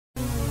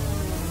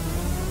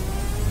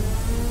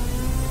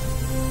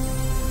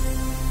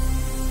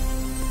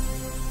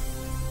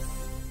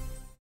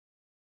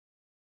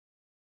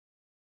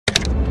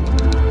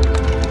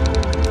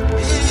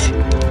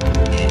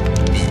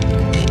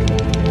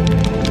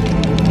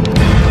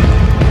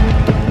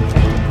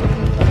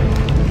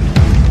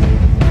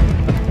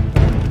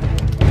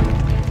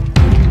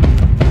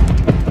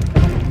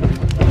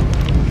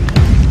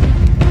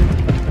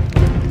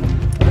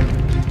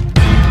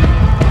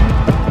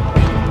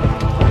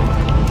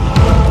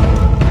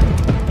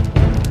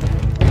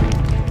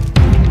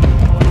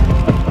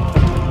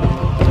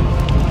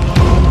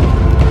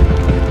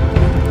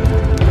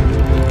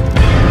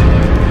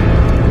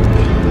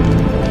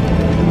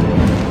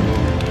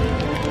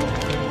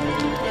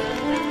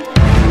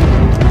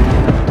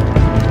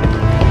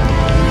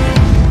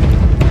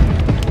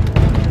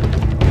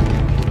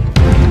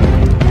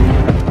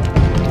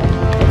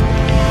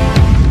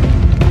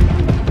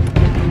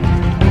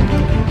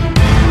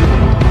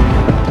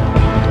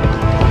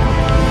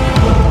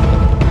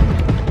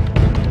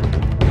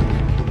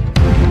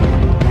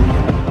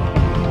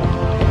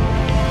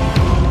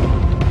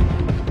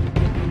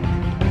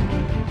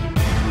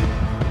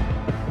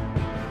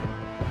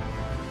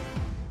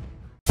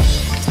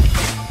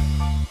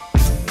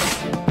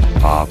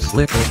Pop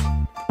Slicker,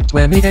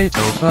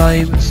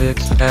 2805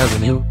 6th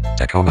Avenue,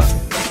 Tacoma.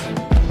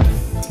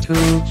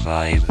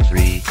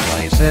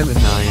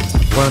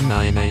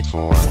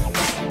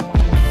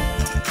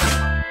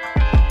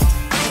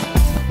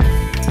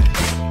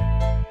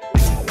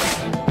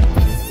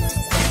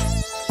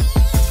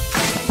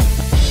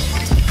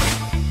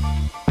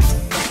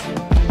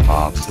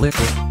 Pop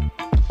Slicker.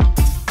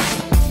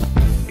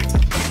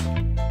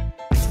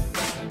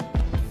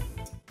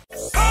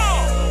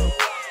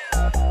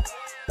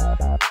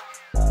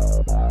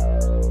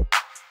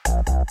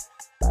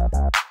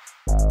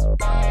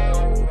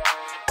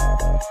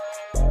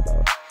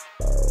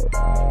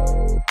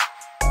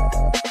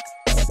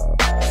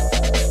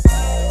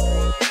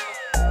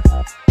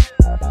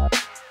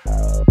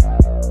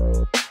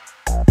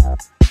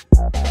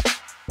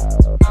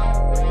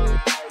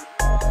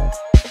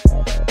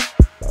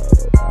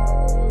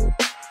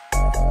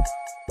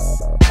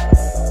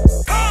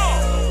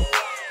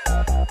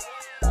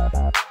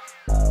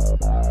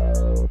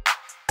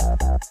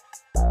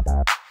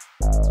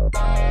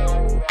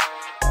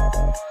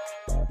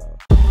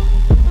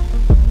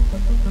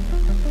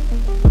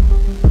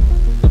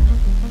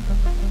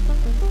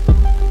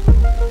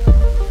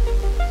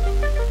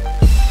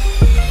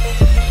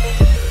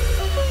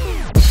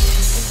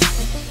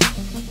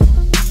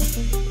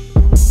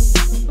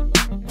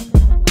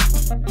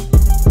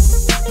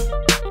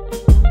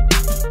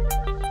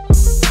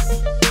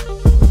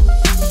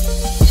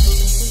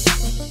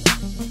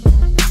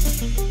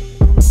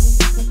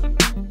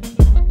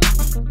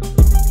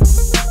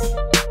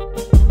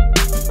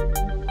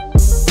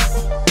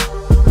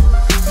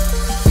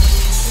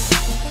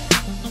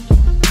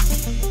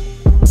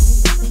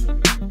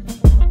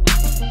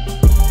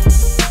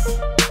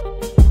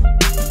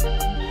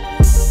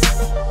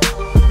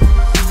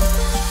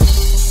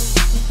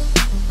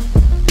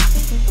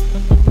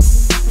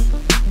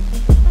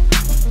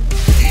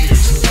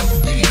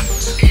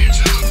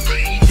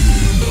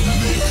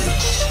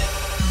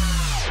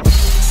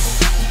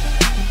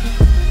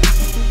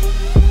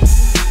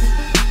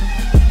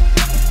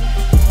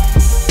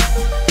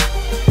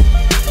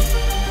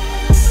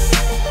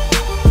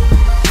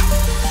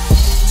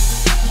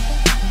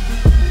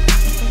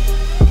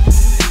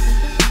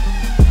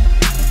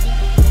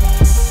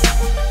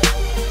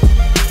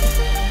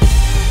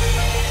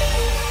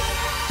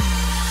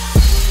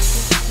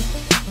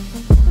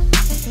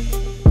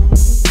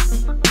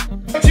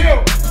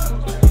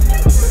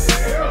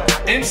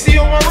 MC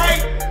on my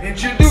right,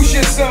 introduce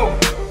yourself.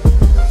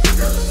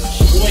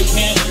 Boy,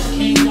 Campus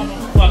King, what the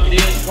fuck it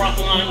is,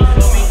 Frontline, you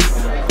feel me?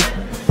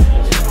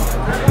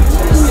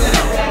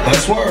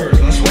 Let's words.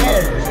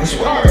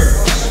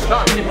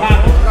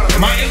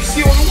 My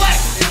MC on the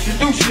left,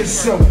 introduce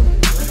yourself.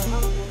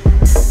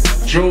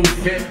 Joe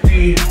 50,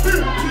 G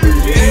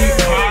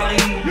Polly,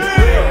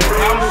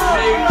 House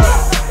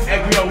Shake,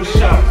 every other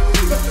shot.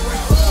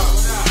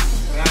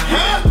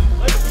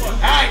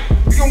 Alright,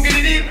 we gonna get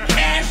it in,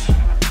 cash.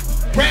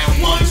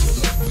 Round one.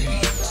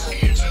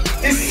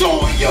 It's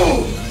on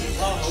you.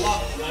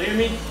 You hear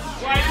me?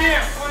 Right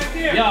there.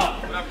 Yo.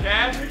 What up,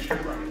 Cash?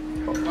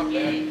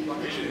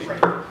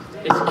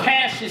 It's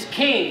Cash is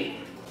King.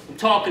 I'm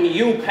talking to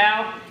you,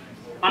 pal.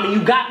 I mean,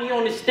 you got me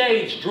on the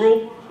stage,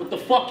 Drew. What the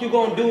fuck you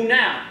gonna do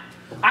now?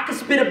 I can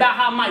spit about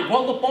how I might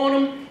roll up on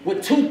him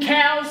with 2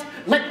 cows,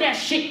 let that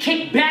shit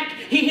kick back,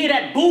 he hear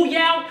that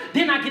booyah,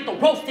 then I get to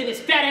roasting his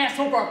fat ass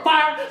over a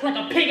fire like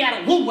a pig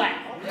at a luau.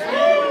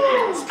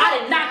 I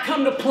did not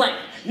come to play,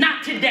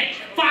 not today.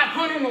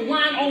 500 on the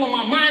line, all on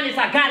my mind is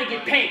I gotta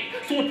get paid.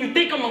 So if you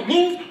think I'm gonna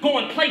lose, go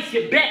and place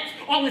your bets.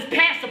 All his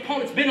past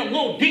opponents been a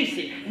little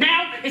decent.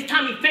 Now it's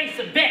time he face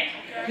a vet.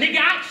 Nigga,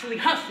 I actually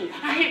hustle.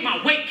 I hit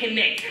my weight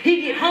connect.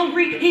 He get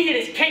hungry, he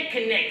hit his cake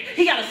connect.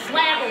 He got a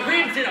slab of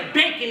ribs and a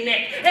bacon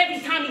neck. Every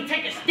time he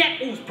take a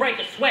step, ooze break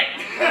a sweat.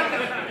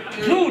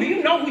 Dude, do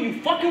you know who you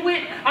fucking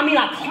with? I mean,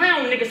 I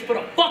clown niggas for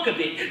the fuck of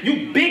it.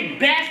 You big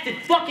bastard,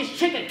 fuck his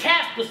chick and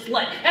Casper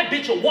slut. That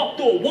bitch will walk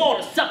through a wall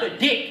to suck a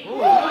dick.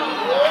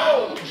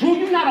 Drew,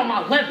 you not on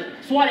my level.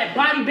 So all that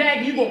body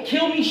bag, you gon'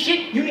 kill me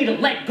shit, you need to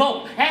let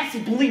go.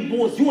 Acid believe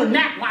boys, you a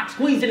Matlock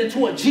squeezing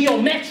into a Geo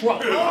Metro.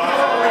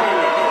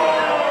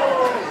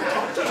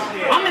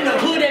 I'm in the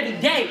hood every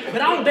day,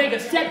 but I don't beg a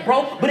set,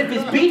 bro. But if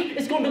it's beef,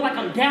 it's gonna be like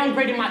I'm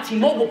downgrading my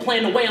T-Mobile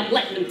plan the way I'm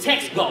letting them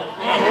texts go.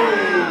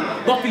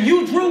 But for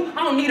you, Drew,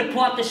 I don't need to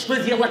pull out the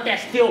slizzy and let that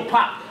steel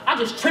pop. I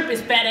just trip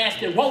his fat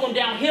ass and roll him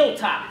down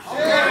hilltops.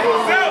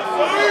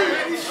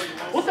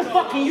 What the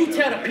fuck can you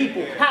tell the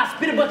people? How I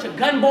spit a bunch of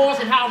gun balls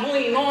and how I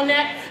really ain't on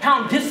that?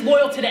 How I'm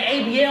disloyal to the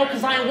ABL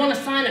because I ain't want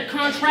to sign a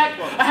contract?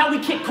 Or how we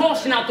kick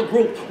caution out the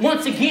group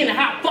once again and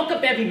how I fuck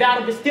up every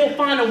battle but still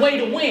find a way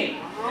to win?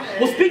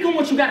 Well, speak on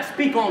what you gotta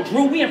speak on,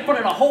 Drew. We in front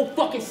of the whole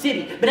fucking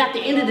city. But at the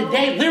end of the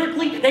day,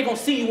 lyrically, they gonna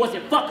see you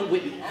wasn't fucking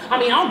with me. I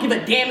mean, I don't give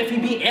a damn if he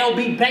beat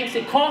LB, Banks,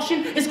 and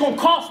Caution. It's gonna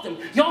cost him.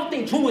 Y'all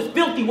think Drew is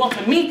filthy. Well,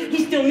 for me,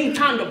 he still need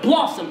time to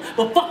blossom.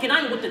 But fuck it,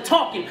 I ain't with the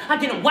talking. I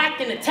get him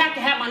whacked and attacked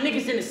and have my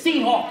niggas in the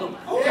Seahawk him.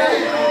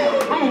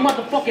 I'm a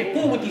motherfucking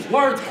fool with these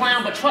words,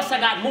 clown, but trust I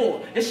got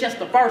more. It's just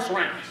the first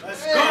round.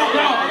 Let's go.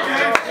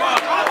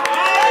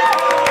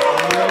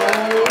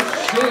 Oh,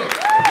 shit.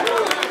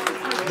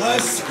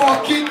 Let's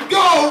fucking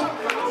go!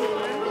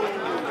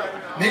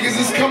 Niggas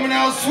is coming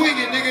out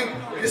swinging, nigga.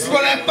 It's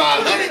for that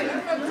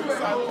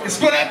 500. It's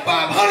for that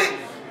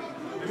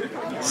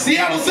 500.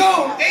 Seattle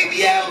zone,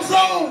 ABL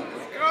zone.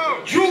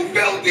 Drew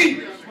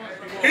Filthy.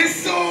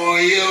 It's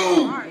on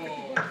you.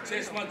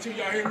 Test 1, 2,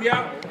 y'all hear me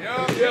out?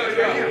 Yeah.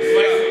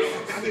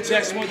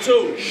 Test 1,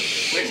 2.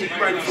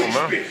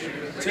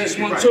 Test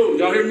 1, 2.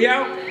 Y'all hear me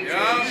out?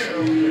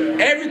 Yeah.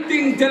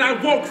 Everything that I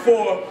worked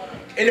for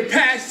in the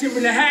past year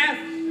and a half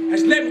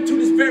has led me to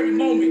this very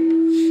moment.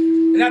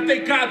 And I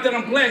thank God that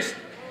I'm blessed.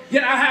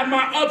 Yet I have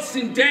my ups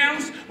and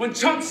downs when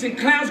chumps and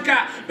clowns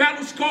got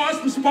battle scars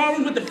from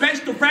sparring with the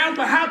best around.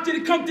 But how did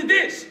it come to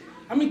this?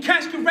 I mean,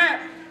 Cash can rap,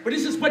 but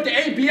this is what the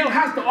ABL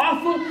has to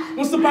offer.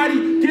 When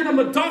somebody get him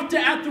a doctor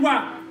after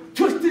I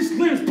twist his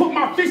limbs, put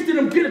my fist in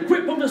him, get a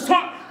grip on his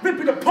heart, rip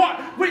it apart,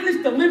 witness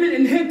the limit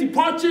and him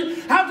departure.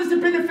 How does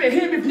it benefit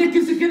him if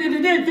niggas are getting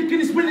it in,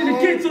 thinking it's winning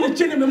against a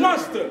legitimate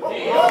monster?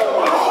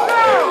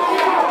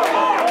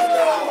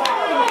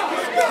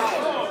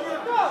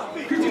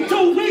 Cause you're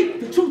too weak.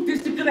 The truth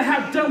is you're gonna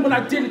have done what I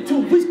did in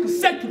 2 weeks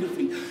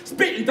consecutively.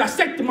 Spitting,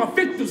 dissecting my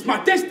victims, my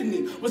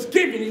destiny was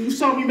given and you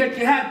saw me make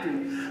it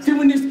happen. See,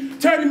 when this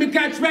tournament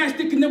got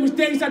drastic and there was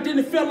days I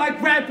didn't feel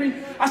like rapping,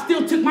 I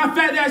still took my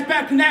fat ass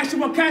back in action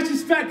while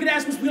Cash's fat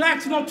ass was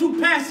relaxing on 2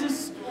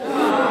 passes.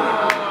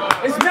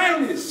 It's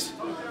madness.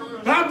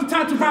 But I'm the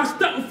type to ride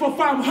stunting for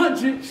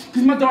 500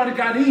 cause my daughter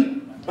got to eat.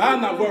 But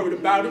I'm not worried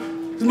about it.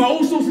 Cause my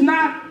Usos and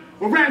I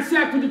will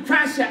ransack with the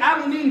crasher. I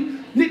don't need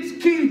Nick's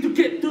key to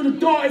get through the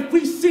door. If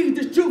we see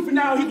this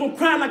juvenile, he gon'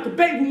 cry like a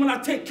baby when I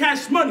take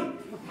cash money.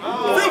 I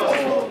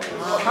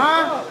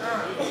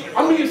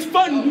mean, it's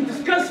funny, you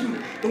disgust me.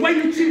 The way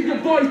you treat your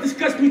boys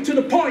disgusts me to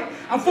the point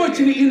I'm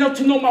fortunate enough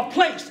to know my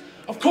place.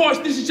 Of course,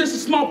 this is just a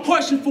small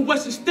portion for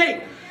what's at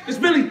stake. It's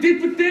really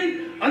deep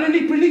within,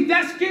 beneath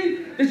that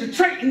skin, there's a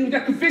trait in you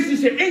that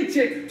convinces your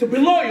intent to be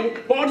loyal,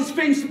 but all this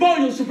fame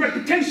spoils your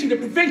reputation to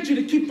prevent you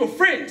to keep your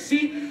friends,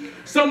 see?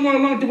 Somewhere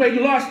along the way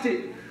you lost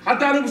it. I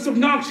thought it was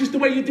obnoxious the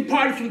way you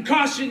departed from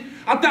caution.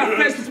 I thought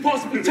friends were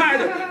supposed to be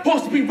tighter,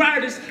 supposed to be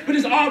riders, but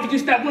it's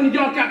obvious that one of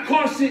y'all got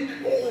caution.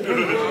 I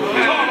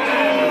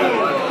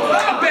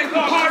beg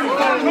your pardon,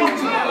 follow me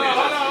to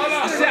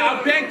I said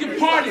I beg your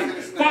pardon.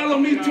 Follow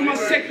me to my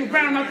second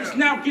round, I'm just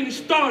now getting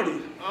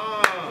started.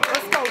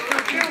 Let's go,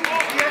 let's go.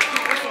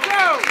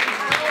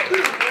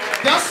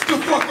 That's the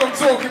fuck I'm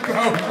talking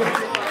about.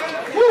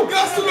 Woo,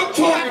 that's what I'm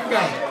talking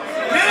about.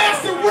 Now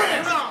that's the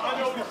rent.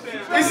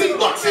 Is he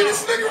boxing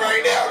this nigga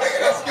right now?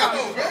 Nigga, let's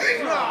go,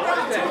 baby.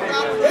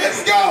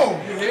 Let's go.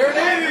 You hear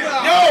that?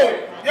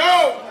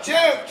 Yo,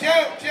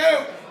 chill.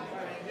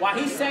 While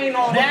he's saying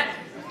all that,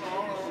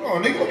 Oh,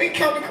 nigga, let me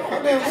count the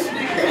crowd down.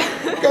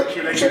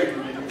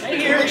 they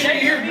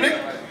hear me.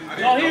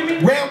 Y'all hear me?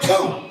 Round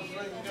 2.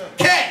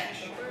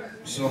 Cash.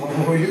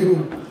 So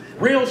you.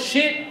 Real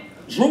shit,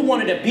 Drew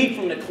wanted a beat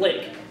from the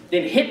clique.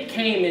 Then Hip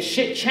came and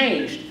shit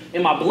changed.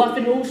 Am I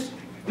bluffing, Oos?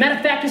 Matter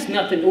of fact, it's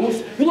nothing,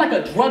 Oos. You like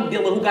a drug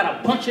dealer who got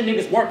a bunch of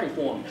niggas working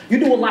for him. You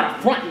do a lot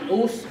of fronting,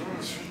 Oos.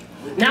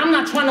 Now, I'm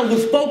not trying to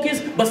lose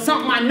focus, but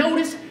something I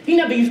noticed, he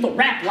never used to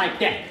rap like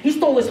that. He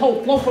stole his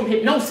whole flow from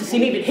hypnosis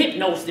and even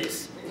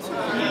hypnosis.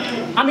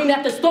 I mean,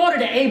 at the start of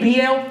the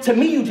ABL, to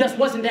me, you just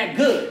wasn't that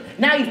good.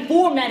 Now he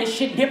formatted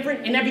shit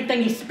different, and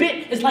everything he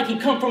spit is like he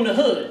come from the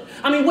hood.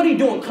 I mean, what are you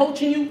doing,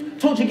 coaching you?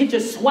 Told you get your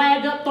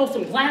swag up, throw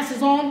some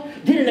glasses on,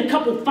 get in a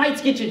couple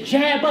fights, get your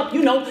jab up,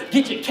 you know,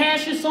 get your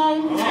cashes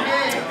on.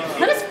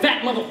 Now this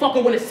fat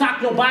motherfucker wouldn't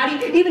sock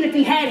nobody. Even if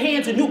he had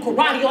hands and knew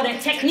karate or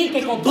that technique,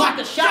 ain't gonna block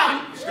a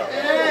shot.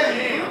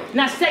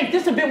 Now say,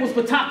 this event was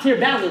for top tier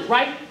battlers,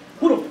 right?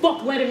 Who the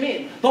fuck let him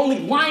in? The only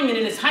lineman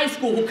in his high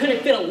school who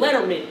couldn't fit a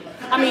letterman.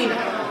 I mean,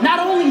 not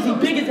only is he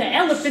big as an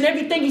elephant,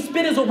 everything he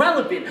spit is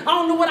irrelevant. I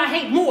don't know what I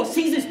hate more,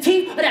 Caesar's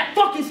teeth or that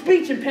fucking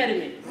speech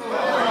impediment.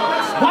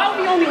 Why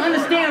would we only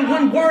understand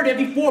one word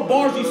every 4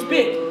 bars you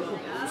spit?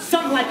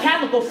 Something like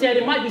Calico said,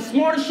 it might be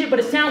smart as shit, but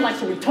it sounds like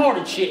some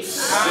retarded shit.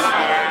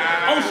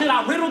 Oh, should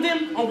I riddle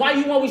them on why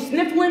you always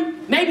sniffling?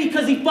 Maybe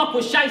because he fuck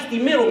with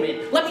shiesty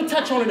middlemen. Let me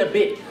touch on it a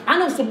bit. I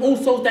know some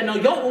Usos that know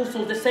your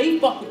Usos that say he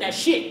fuck with that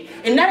shit.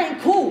 And that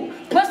ain't cool.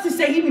 Plus to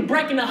say he be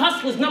breaking the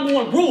hustler's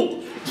 #1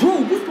 rule.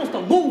 Drew, you supposed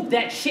to move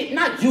that shit,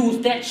 not use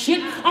that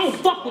shit. I don't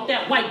fuck with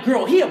that white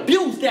girl. He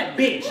abused that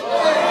bitch.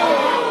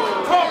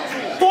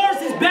 Far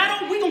as his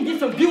battle, we gonna get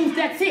some views,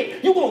 that's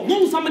it. You gonna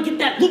lose, I'm gonna get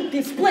that looped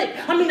and split.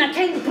 I mean, I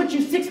came to put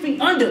you 6 feet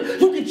under.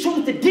 You can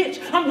choose the ditch.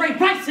 I'm right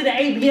to the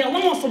ABL.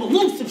 I'm on some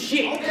elusive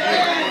shit.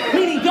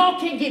 Meaning y'all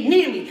can't get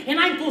near me. And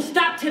I ain't gonna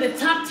stop till the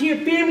top tier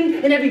fear me,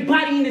 and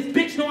everybody in this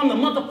bitch know I'm the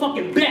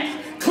motherfucking best.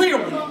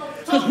 Clearly.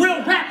 Cause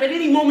real rap, at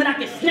any moment I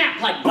can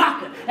snap like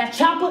Baka. That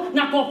chopper,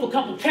 knock off a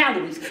couple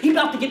calories. He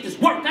about to get this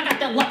work, I got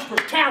that lux for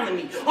calling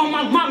me. On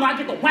my mama, I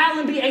get the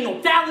wildin' me, ain't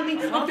no fouling me.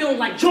 I'm feeling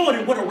like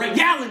Jordan with a Ray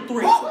Allen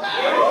 3.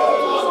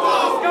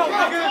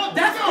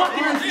 That's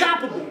fucking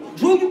unstoppable.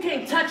 Drew, you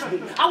can't touch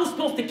me. I was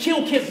supposed to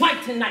kill Kid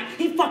White tonight.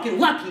 He fucking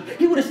lucky.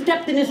 He would've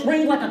stepped in this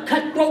ring like a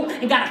cutthroat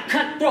and got a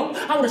cutthroat.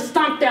 I would've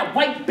stomped that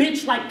white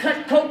bitch like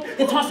Cutcoat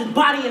and tossed his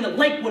body in the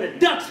lake where the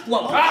ducks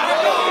float.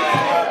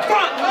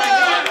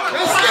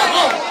 Let's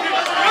go!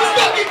 Let's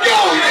fucking go,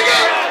 nigga!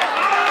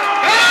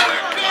 Huh?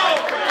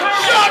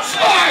 Shots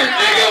fired,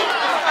 nigga!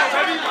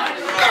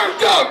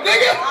 Turned up,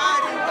 nigga!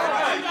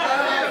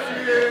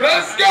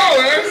 Let's go,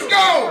 let's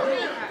go!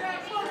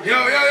 Yo,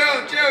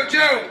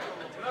 chill.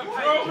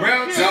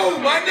 Round 2,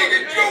 my nigga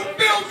Drew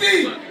Filthy!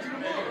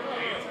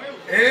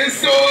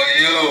 It's on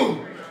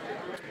you!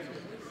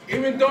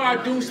 Even though I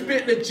do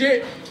spit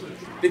legit,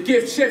 the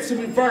gift shifts in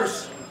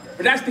reverse.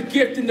 But that's the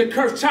gift and the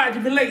curse. Try to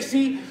relate,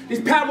 see?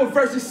 These power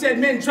verses said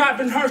men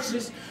driving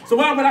hearses. So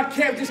why would I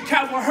care if this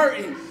cow were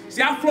hurting?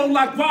 See, I flow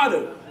like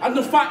water. I'm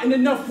not fighting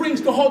enough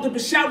rings to hold up a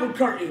shower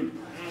curtain.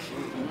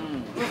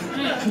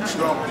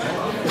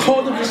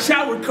 Hold up a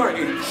shower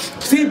curtain.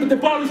 See, but the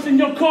ball is in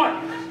your court.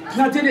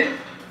 And I didn't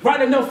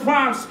write enough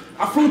rhymes.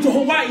 I flew to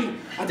Hawaii.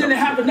 I didn't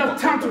have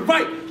enough time to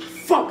write.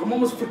 Fuck, I'm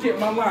almost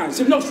forgetting my lines.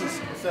 Hypnosis.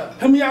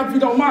 Help me out if you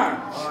don't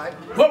mind. All right.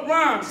 What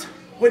rhymes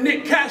with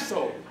Nick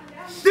Castle?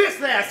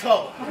 This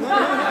asshole.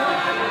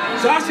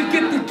 So I should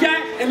get the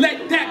gat and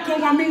let that go.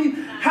 I mean,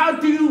 how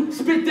do you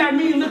spit that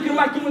mean looking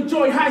like you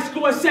enjoyed high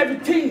school at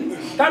 17?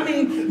 I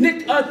mean,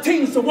 Nick a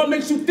teen, so what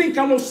makes you think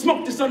I'm gonna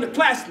smoke this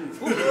underclassmen?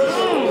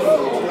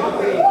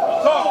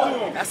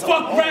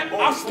 Fuck rap,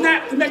 I'll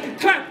snap to make it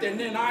clap, and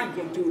then I ain't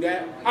gonna do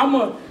that.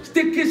 I'ma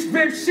stick his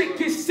ribs, shit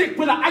get sick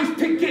with an ice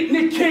pick, get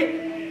Nick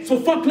hit. So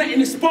fuck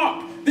letting it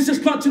spark. This is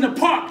lunch in the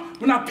park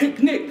when I pick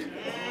Nick.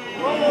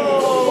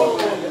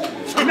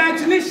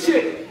 Imagine this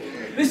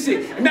shit.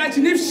 Listen,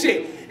 imagine this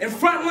shit. In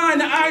front line,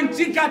 the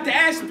IMG got the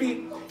ass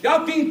beat.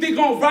 Y'all think they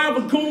gonna ride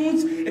with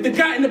goons and they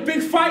got in a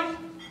big fight?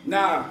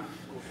 Nah.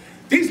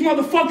 These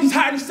motherfuckers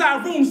hide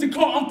inside rooms they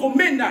call Uncle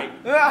Midnight.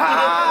 For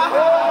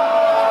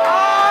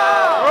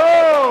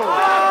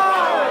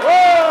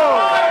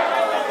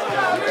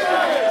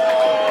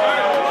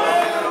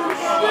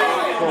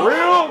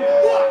real?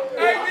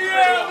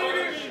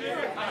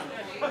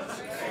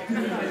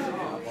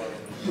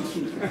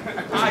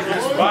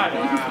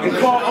 And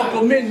call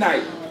Uncle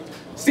Midnight.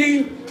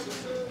 See,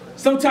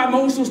 sometimes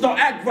Moses don't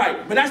act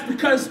right, but that's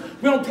because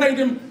we don't play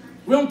them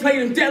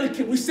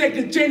delicate. We say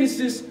the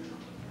Genesis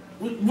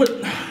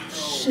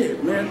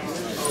shit, man.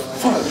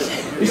 Fuck.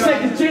 We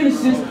say the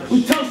Genesis,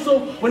 we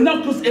tussle with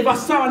Knuckles. If I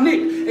saw Nick,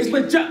 it's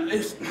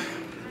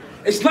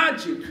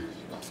logic.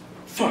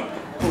 Fuck.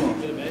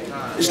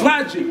 It's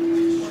logic.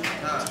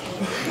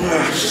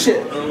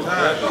 Shit.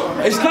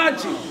 It's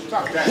logic.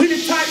 We the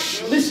type,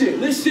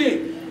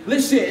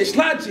 listen, it's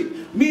logic.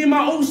 Me and my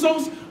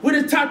Usos, we're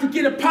the type to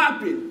get it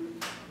poppin'.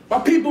 My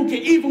people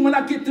get evil when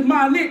I get to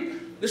my Nick.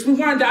 Let's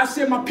rewind that. I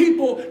said my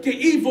people get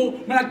evil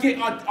when I get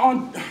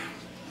on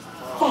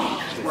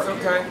fuck.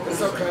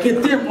 It's okay.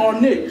 Get them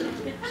on Nick.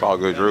 It's all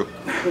good, Drew.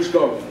 Let's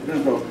go.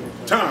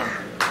 Time.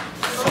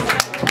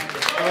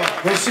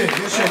 Good shit.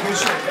 Yeah,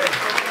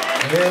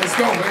 let's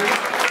go, baby.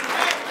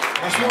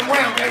 That's 1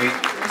 round, baby.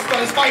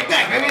 Let's fight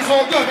back, baby. It's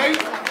all good, baby.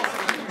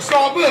 It's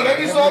all good,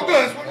 baby. It's all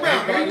good. It's 1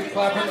 round, baby.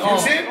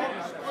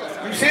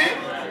 You see it?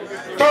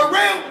 Third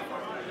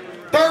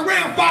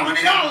round,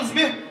 $500,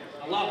 man.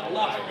 I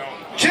love it.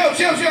 Chill,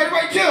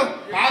 everybody chill.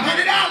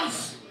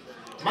 $500.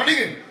 My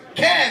nigga,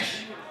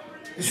 cash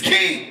is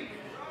king.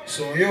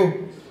 So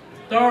you.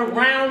 Third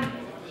round,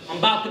 I'm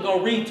about to go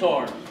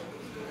retard.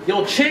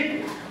 Yo,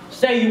 chick,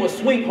 say you a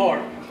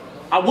sweetheart.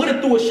 I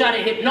would've threw a shot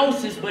at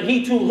Hypnosis, but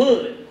he too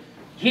hood.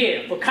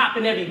 Yeah, for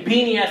copping every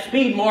beanie at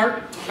Speed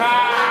Mark.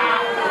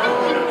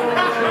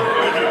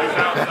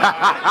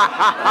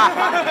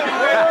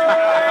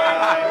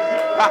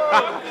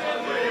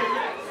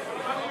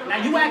 Now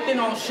you acting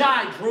all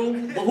shy,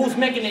 Drew, but who's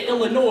making the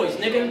Illinois,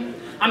 nigga?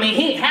 I mean,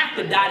 he ain't have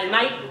to die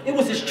tonight. It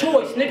was his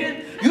choice,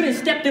 nigga. You done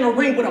stepped in a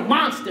ring with a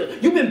monster.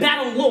 You been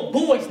battling little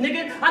boys,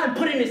 nigga. I done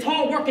put in this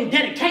hard work and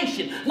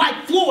dedication,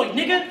 like Floyd,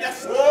 nigga.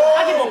 Yes.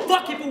 I give a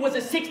fuck if it was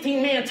a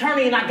 16-man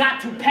tourney and I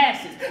got 2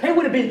 passes. It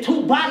would have been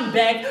 2 body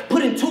bags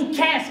put in 2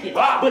 caskets.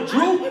 Wow. But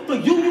Drew, for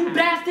you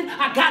bastard,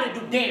 I gotta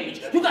do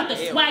damage. You got the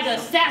swagger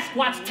of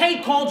Sasquatch. Tay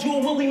called you a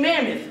woolly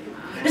mammoth.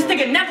 This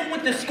nigga never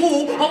went to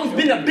school, always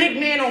been a big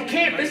man on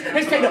campus.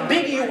 They say the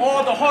bigger you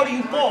are, the harder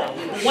you fall.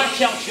 But watch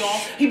out, y'all.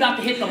 He about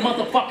to hit the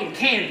motherfucking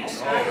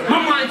canvas.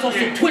 My mind's on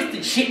some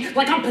twisted shit,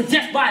 like I'm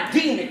possessed by a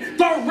demon.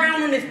 Third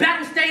round on this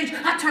battle stage. stage,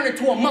 I turn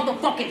into a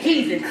motherfucking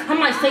heathen. I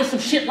might say some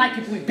shit like,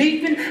 if we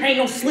beefing, ain't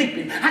no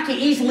sleeping. I can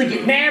easily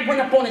get mad, run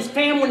up on his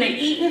fam when they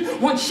eating.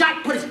 One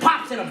shot, put his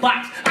pops in a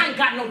box. I ain't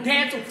got no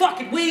dad, so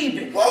fuck it, we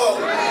even. Whoa,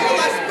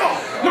 let's go.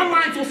 My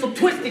mind's on some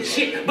twisted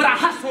shit, but I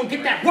hustle and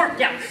get that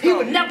workout. He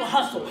would never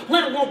hustle,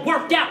 let alone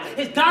work out.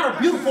 His daughter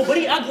beautiful, but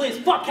he ugly as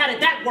fuck. How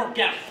did that work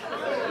out?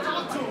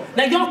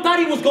 Now y'all thought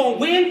he was gonna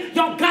win?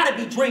 Y'all gotta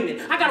be dreaming.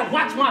 I gotta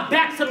watch my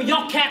back, some of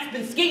y'all cats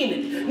been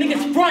scheming.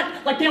 Niggas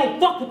front like they don't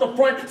fuck with the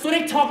front, so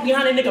they talk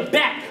behind a nigga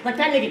back. Like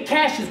that nigga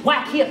Cash is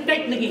whack, he a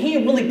fake nigga, he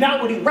ain't really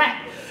bout what he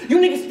rap. You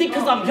niggas think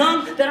cause I'm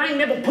young that I ain't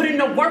never put in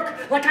no work?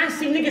 Like I ain't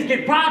seen niggas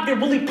get robbed and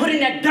really put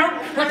in that dirt?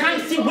 Like I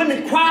ain't seen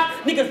women cry,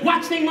 niggas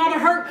watch their mama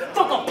hurt?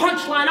 Fuck a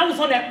punchline, I was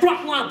on that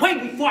front line way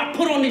before I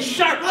put on this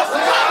shirt.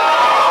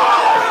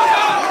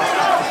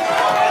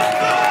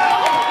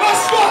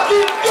 Let's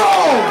fucking go!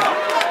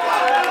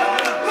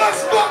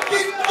 Let's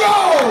fucking go!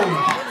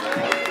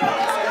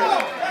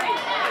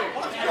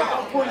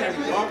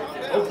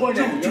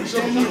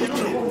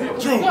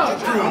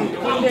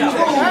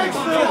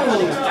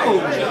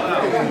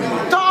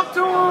 Talk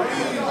to him.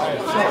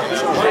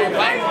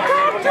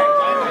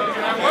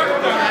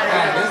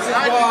 This is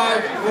why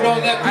we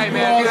don't let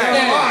people on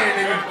stage.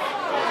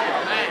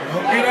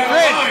 Get out of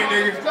line,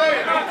 nigga.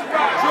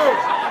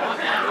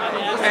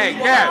 Hey,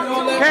 Cap,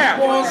 Cap.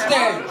 On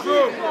stage.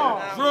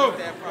 Drew.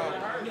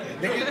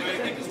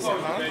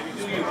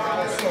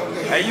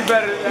 Hey, you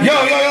better. Yo,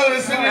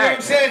 listen to what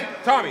I'm saying.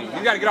 Tommy,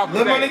 you gotta get off the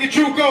stage. Let my nigga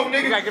Drew go,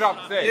 nigga. You gotta get off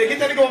the stage. Yeah, get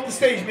that nigga off the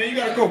stage, man. You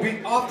gotta go,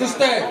 B. Off the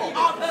stage.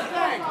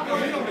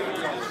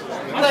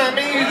 Nah,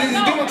 man,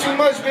 he's doing too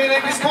much, man. They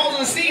just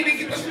causing a scene. He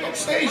get this off the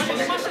stage, man.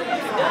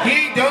 He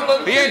ain't done. Let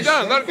him finish. He ain't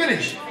done. Let him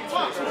finish.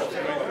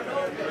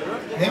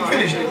 Let him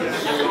finish.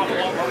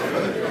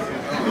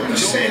 I'm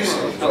just saying.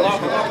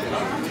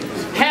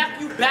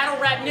 Half you battle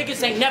rap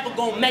niggas ain't never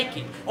gonna make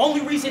it.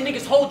 Only reason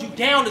niggas hold you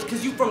down is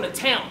cause you from the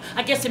town.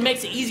 I guess it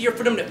makes it easier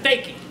for them to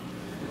fake it.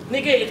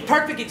 Nigga, it's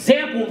perfect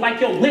example like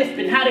your lisp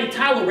and how they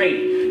tolerate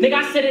it. Nigga,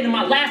 I said it in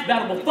my last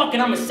battle, but fuck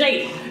it, I'ma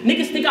say it.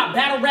 Niggas think I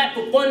battle rap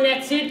for fun,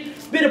 that's it.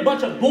 Spit a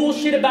bunch of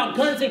bullshit about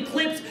guns and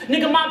clips.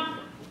 Nigga, my...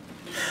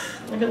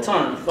 Nigga,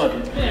 time, fuck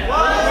it.